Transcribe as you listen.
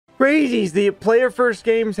Crazies, the Player First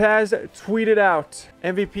Games has tweeted out,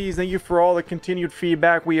 MVPs, thank you for all the continued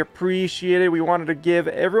feedback. We appreciate it. We wanted to give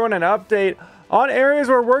everyone an update on areas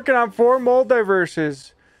we're working on for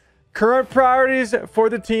Multiversus. Current priorities for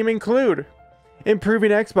the team include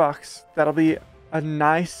improving Xbox. That'll be a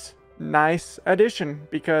nice addition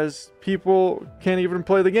because people can't even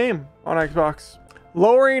play the game on Xbox.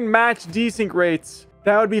 Lowering match desync rates.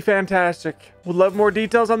 That would be fantastic. Would love more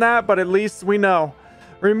details on that, but at least we know.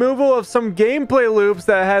 Removal of some gameplay loops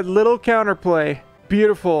that had little counterplay.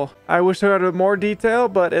 Beautiful. I wish I had more detail,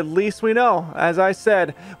 but at least we know. As I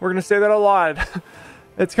said, we're going to say that a lot.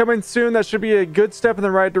 It's coming soon. That should be a good step in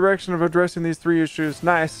the right direction of addressing these 3 issues.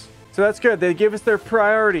 Nice. So that's good. They give us their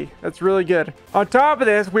priority. That's really good. On top of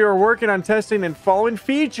this, we are working on testing and following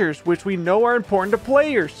features, which we know are important to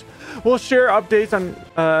players. We'll share updates on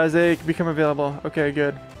as they become available. Okay,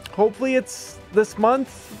 good. Hopefully it's this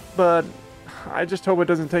month, but I just hope it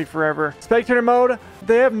doesn't take forever. Spectator mode,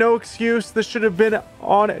 they have no excuse. This should have been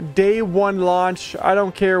on day 1 launch. I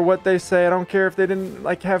don't care what they say. I don't care if they didn't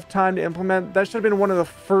have time to implement. That should have been one of the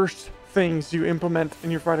first things you implement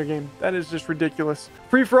in your fighter game. That is just ridiculous.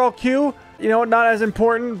 Free for all queue, you know, not as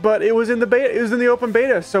important, but it was in the beta. It was in the open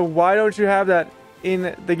beta. So why don't you have that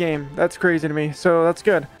in the game? That's crazy to me. So that's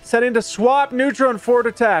good. Setting to swap neutral and forward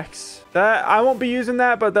attacks. That I won't be using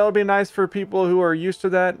that, but that'll be nice for people who are used to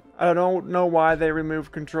that. I don't know why they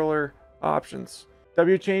remove controller options.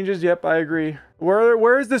 W changes. Yep, I agree.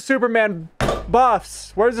 Where's the Superman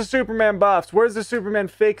buffs? Where's the Superman buffs? Where's the Superman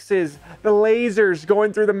fixes? The lasers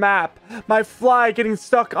going through the map. My fly getting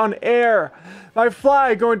stuck on air. My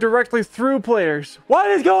fly going directly through players.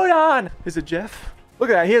 What is going on? Is it Jeff? Look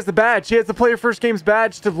at that. He has the badge. He has the Player First Games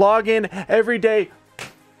badge to log in every day.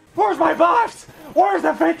 Where's my buffs? Where's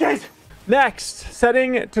the fixes? Next,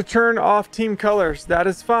 setting to turn off team colors. That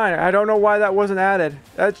is fine. I don't know why that wasn't added.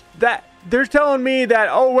 They're telling me that,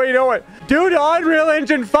 oh wait, no, due to Unreal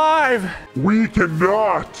Engine 5. We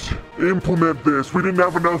cannot implement this. We didn't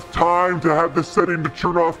have enough time to have the setting to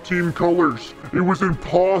turn off team colors. It was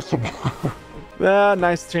impossible.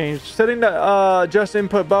 Nice change. Setting to just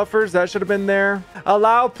input buffers. That should have been there.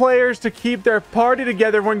 Allow players to keep their party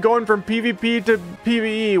together when going from PvP to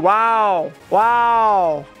PVE. Wow.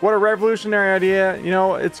 Wow. What a revolutionary idea. You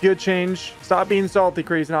know, it's good change. Stop being salty,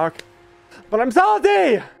 CrazyNoc. But I'm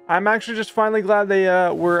salty. I'm actually just finally glad they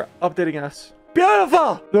were updating us.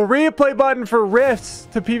 Beautiful. The replay button for rifts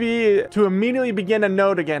to PvE to immediately begin a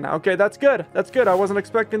node again. Okay, that's good. That's good. I wasn't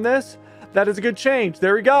expecting this. That is a good change.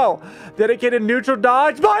 There we go. Dedicated neutral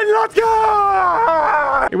dodge button. Let's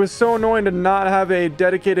go! It was so annoying to not have a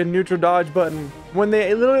dedicated neutral dodge button when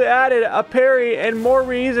they literally added a parry and more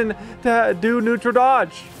reason to do neutral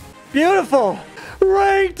dodge. Beautiful.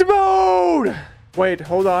 Ranked mode. Wait,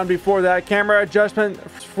 hold on. Before that, camera adjustment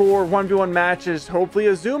for 1v1 matches. Hopefully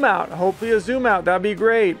a zoom out. Hopefully a zoom out. That'd be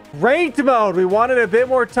great. Ranked mode. We wanted a bit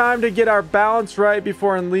more time to get our balance right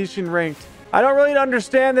before unleashing ranked. I don't really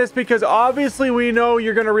understand this because obviously we know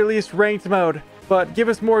you're going to release ranked mode, but give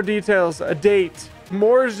us more details, a date,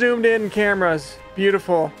 more zoomed in cameras.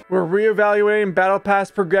 Beautiful. We're reevaluating battle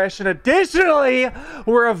pass progression. Additionally,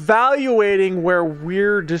 we're evaluating where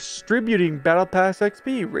we're distributing battle pass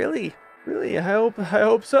XP. Really? Really, I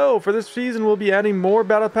hope so. For this season, we'll be adding more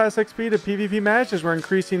Battle Pass XP to PvP matches. We're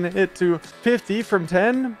increasing it to 50 from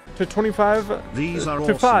 10 to 25 These are to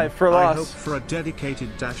awesome. 5 for a loss. I hope for a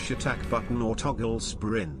dedicated dash attack button or toggle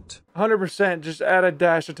sprint. 100% just add a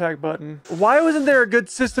dash attack button. Why wasn't there a good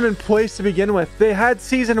system in place to begin with? They had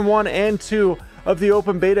season 1 and 2 of the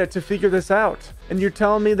open beta to figure this out. And you're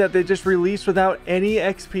telling me that they just released without any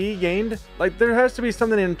XP gained? Like, there has to be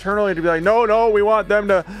something internally to be like, no, we want them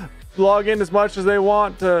to log in as much as they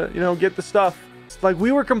want to, you know, get the stuff. Like,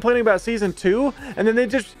 we were complaining about season 2, and then they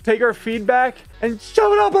just take our feedback and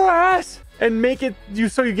shove it up our ass and make it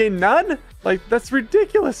so you gain none. Like, that's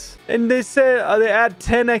ridiculous. And they said they add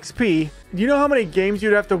 10 XP. Do you know how many games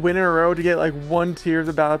you'd have to win in a row to get like 1 tier of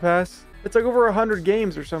the battle pass? It's like over 100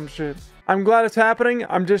 games or some shit. I'm glad it's happening.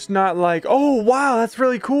 I'm just not like, oh wow, that's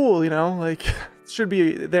really cool, you know, like should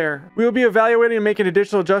be there. We will be evaluating and making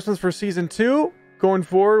additional adjustments for season 2. Going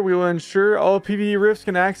forward, we will ensure all PvE rifts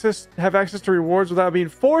can have access to rewards without being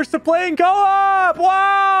forced to play in co-op.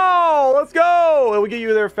 Wow, let's go. It will get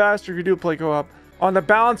you there faster if you do play co-op. On the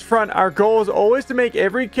balance front, our goal is always to make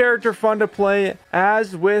every character fun to play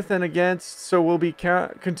as, with, and against. So we'll be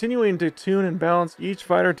continuing to tune and balance each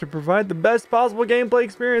fighter to provide the best possible gameplay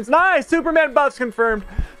experience. Nice! Superman buffs confirmed.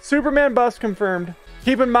 Superman buffs confirmed.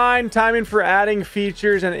 Keep in mind, timing for adding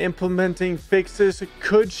features and implementing fixes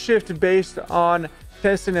could shift based on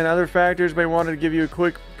testing and other factors, but I wanted to give you a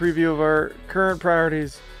quick preview of our current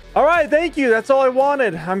priorities. All right, thank you. That's all I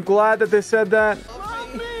wanted. I'm glad that they said that.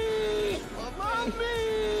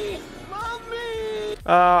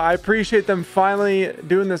 I appreciate them finally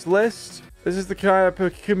doing this list. This is the kind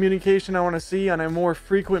of communication I want to see on a more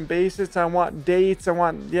frequent basis. I want dates. I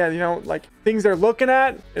want, yeah, you know, like things they're looking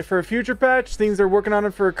at for a future patch, things they're working on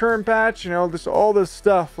it for a current patch, you know, this all this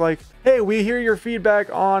stuff. Like, hey, we hear your feedback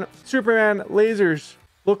on Superman lasers.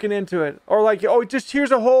 Looking into it. Or like, oh, just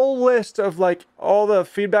here's a whole list of like all the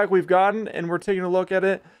feedback we've gotten and we're taking a look at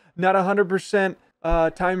it. Not 100%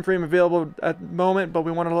 time frame available at the moment, but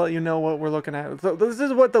we want to let you know what we're looking at. So this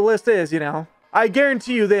is what the list is, you know. I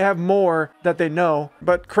guarantee you they have more that they know.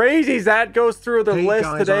 But Crazy's that goes through the list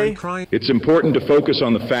guys, today. It's important to focus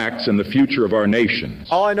on the facts and the future of our nations.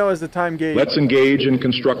 All I know is the time gauge. Let's engage in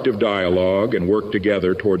constructive dialogue and work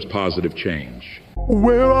together towards positive change.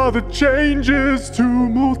 Where are the changes to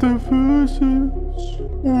Multiversus?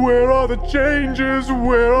 Where are the changes?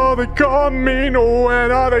 Where are they coming?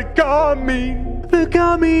 When are they coming? They're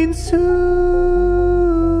coming soon.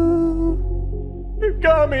 They're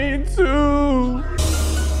coming soon.